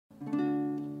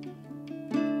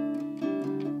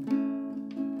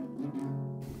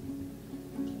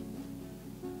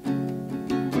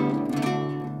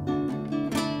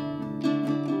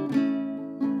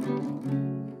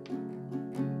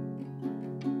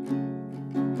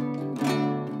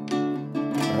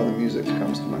music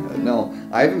comes to my head. No,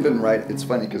 I haven't been writing. It's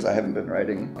funny because I haven't been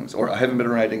writing, or I haven't been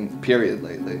writing period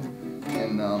lately,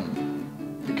 and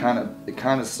it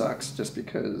kind of sucks just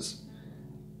because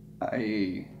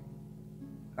the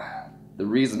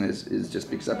reason is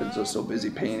just because I've been so busy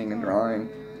painting and drawing,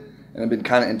 and I've been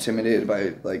kind of intimidated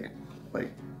by like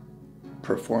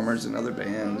performers in other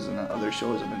bands and other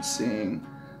shows I've been seeing,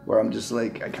 where I'm just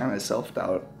like, I kind of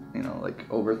self-doubt, you know, like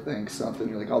overthink something.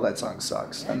 You're like, oh, that song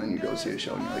sucks, and then you go see a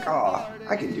show and you're like, oh,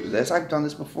 I can do this, I've done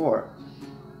this before,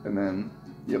 and then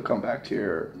you'll come back to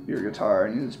your guitar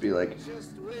and you'll just be like,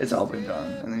 it's all been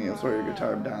done, and then you'll throw your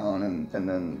guitar down and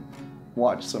then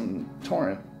watch some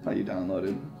torrent that you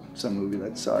downloaded, some movie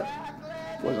that sucked,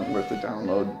 wasn't worth the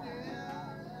download,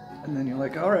 and then you're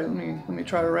like, all right, let me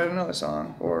try to write another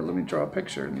song, or let me draw a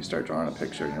picture, and you start drawing a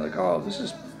picture and you're like, oh, this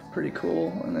is pretty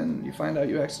cool, and then you find out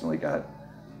you accidentally got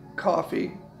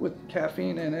coffee with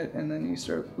caffeine in it, and then you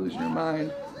start losing your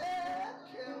mind.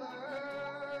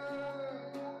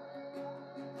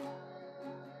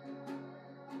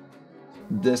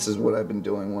 This is what I've been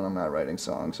doing when I'm not writing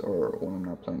songs or when I'm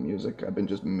not playing music. I've been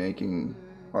just making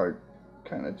art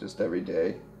kind of just every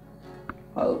day.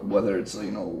 Whether it's,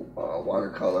 you know,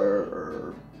 watercolor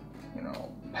or, you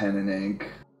know, pen and ink.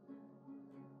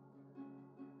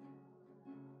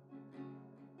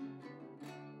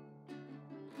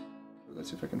 Let's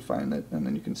see if I can find it, and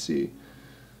then you can see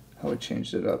how I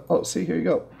changed it up. Oh, see, here you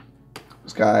go.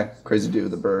 This guy, crazy dude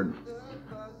with the bird,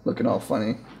 looking all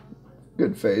funny,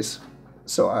 good face.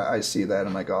 So I see that,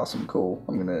 I'm like, awesome, cool.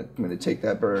 I'm gonna take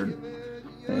that bird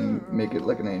and make it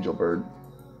like an angel bird.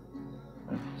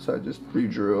 So I just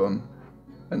redrew him,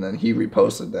 and then he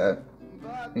reposted that.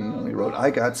 And, you know, he wrote, I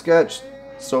got sketched.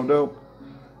 So dope.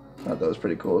 I thought that was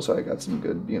pretty cool, so I got some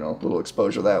good, you know, little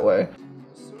exposure that way.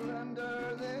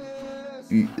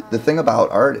 The thing about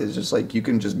art is just like, you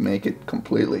can just make it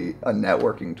completely a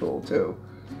networking tool too.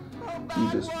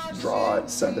 You just draw it,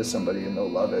 send it to somebody, and they'll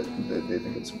love it. They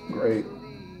think it's great.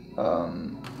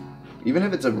 Even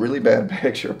if it's a really bad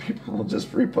picture, people will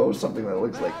just repost something that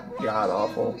looks like god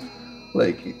awful.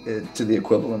 Like to the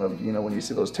equivalent of, you know, when you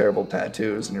see those terrible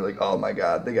tattoos and you're like, oh my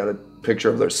god, they got a picture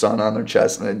of their son on their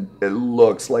chest and it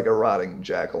looks like a rotting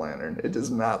jack-o'-lantern. It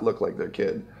does not look like their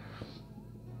kid.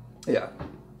 Yeah,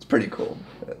 it's pretty cool.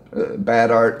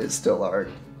 Bad art is still art.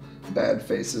 Bad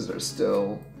faces are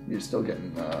still, you're still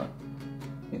getting,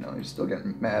 you know, you're still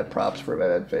getting mad props for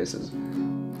bad faces.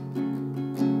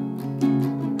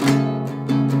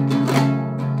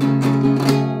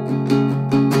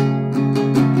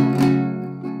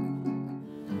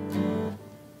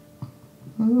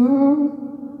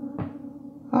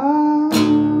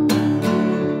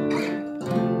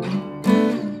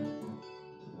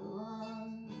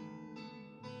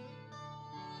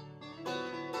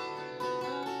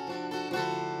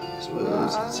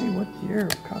 Let's see, what year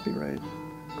of copyright?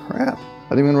 Crap.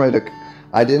 I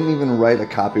didn't even write a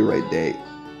copyright date.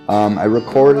 I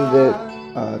recorded it.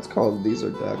 It's called These Are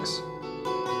Ducks.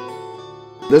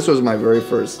 This was my very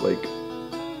first, like,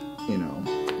 you know,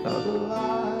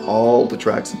 all the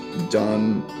tracks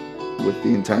done with the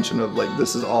intention of like,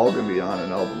 this is all gonna be on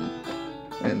an album,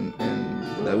 and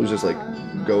that was just like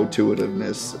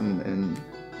go-to-itiveness, and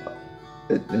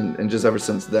just ever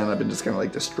since then I've been just kind of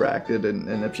like distracted,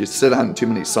 and if you sit on too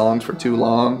many songs for too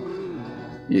long,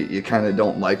 you kind of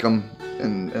don't like them,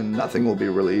 and nothing will be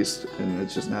released, and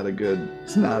it's just not a good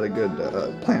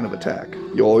plan of attack.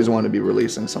 You always want to be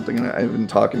releasing something, and I've been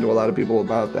talking to a lot of people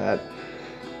about that,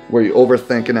 where you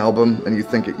overthink an album and you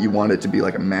think you want it to be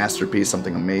like a masterpiece,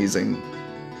 something amazing,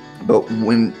 but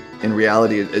when in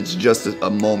reality it's just a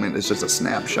moment, it's just a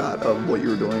snapshot of what you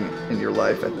were doing in your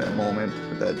life at that moment,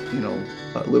 that, you know,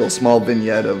 a little small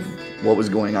vignette of what was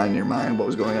going on in your mind, what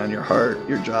was going on in your heart,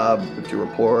 your job, if you were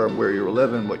poor, where you were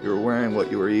living, what you were wearing,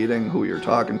 what you were eating, who you were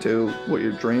talking to, what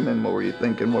you're dreaming, what were you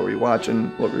thinking, what were you watching,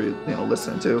 what were you, you know,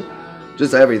 listening to,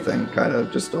 just everything, kind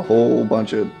of just a whole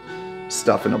bunch of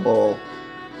stuff in a bowl.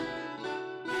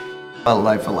 A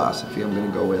life philosophy, I'm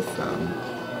gonna go with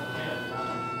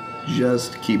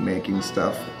just keep making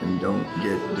stuff and don't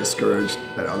get discouraged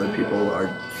that other people are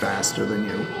faster than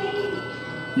you.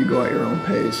 You go at your own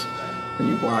pace and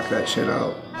you block that shit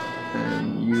out,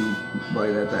 and you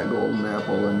bite at that golden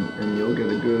apple, and you'll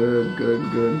get a good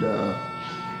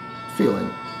feeling.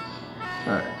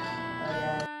 All right.